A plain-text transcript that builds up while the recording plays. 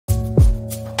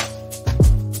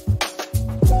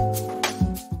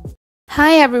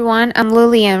Hi everyone, I'm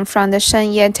Lillian from the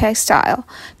Sheng Ye Textile.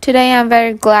 Today I'm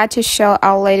very glad to show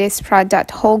our latest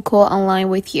product Whole Cool online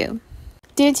with you.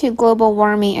 Due to global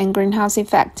warming and greenhouse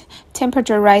effect,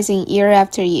 temperature rising year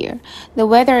after year, the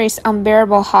weather is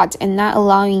unbearable hot and not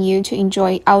allowing you to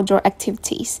enjoy outdoor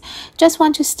activities. Just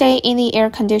want to stay in the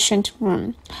air-conditioned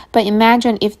room. But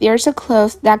imagine if there's a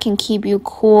cloth that can keep you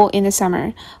cool in the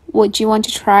summer. Would you want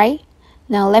to try?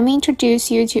 Now let me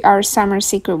introduce you to our summer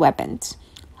secret weapons.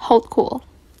 Hold cool.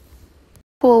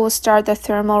 Cool will start the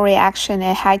thermal reaction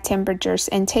at high temperatures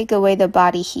and take away the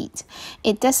body heat.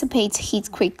 It dissipates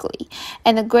heat quickly,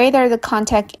 and the greater the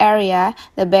contact area,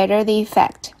 the better the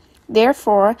effect.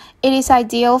 Therefore, it is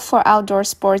ideal for outdoor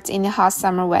sports in the hot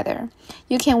summer weather.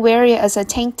 You can wear it as a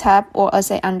tank top or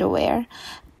as an underwear.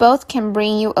 Both can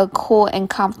bring you a cool and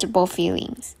comfortable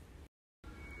feeling.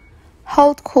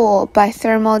 Hold Cool by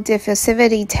thermal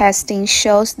diffusivity testing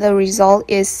shows the result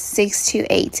is 6 to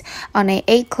 8 on an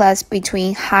 8 class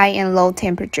between high and low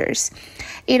temperatures.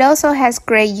 It also has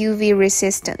great UV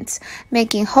resistance,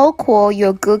 making Hold Cool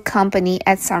your good company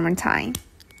at summertime.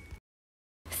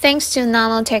 Thanks to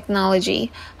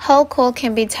nanotechnology, Hold Cool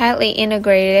can be tightly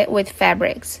integrated with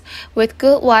fabrics, with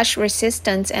good wash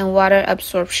resistance and water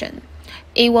absorption.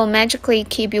 It will magically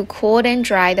keep you cool and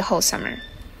dry the whole summer.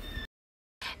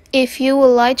 If you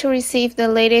would like to receive the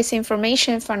latest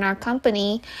information from our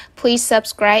company, please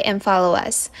subscribe and follow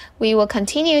us. We will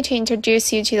continue to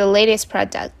introduce you to the latest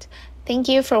product. Thank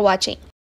you for watching.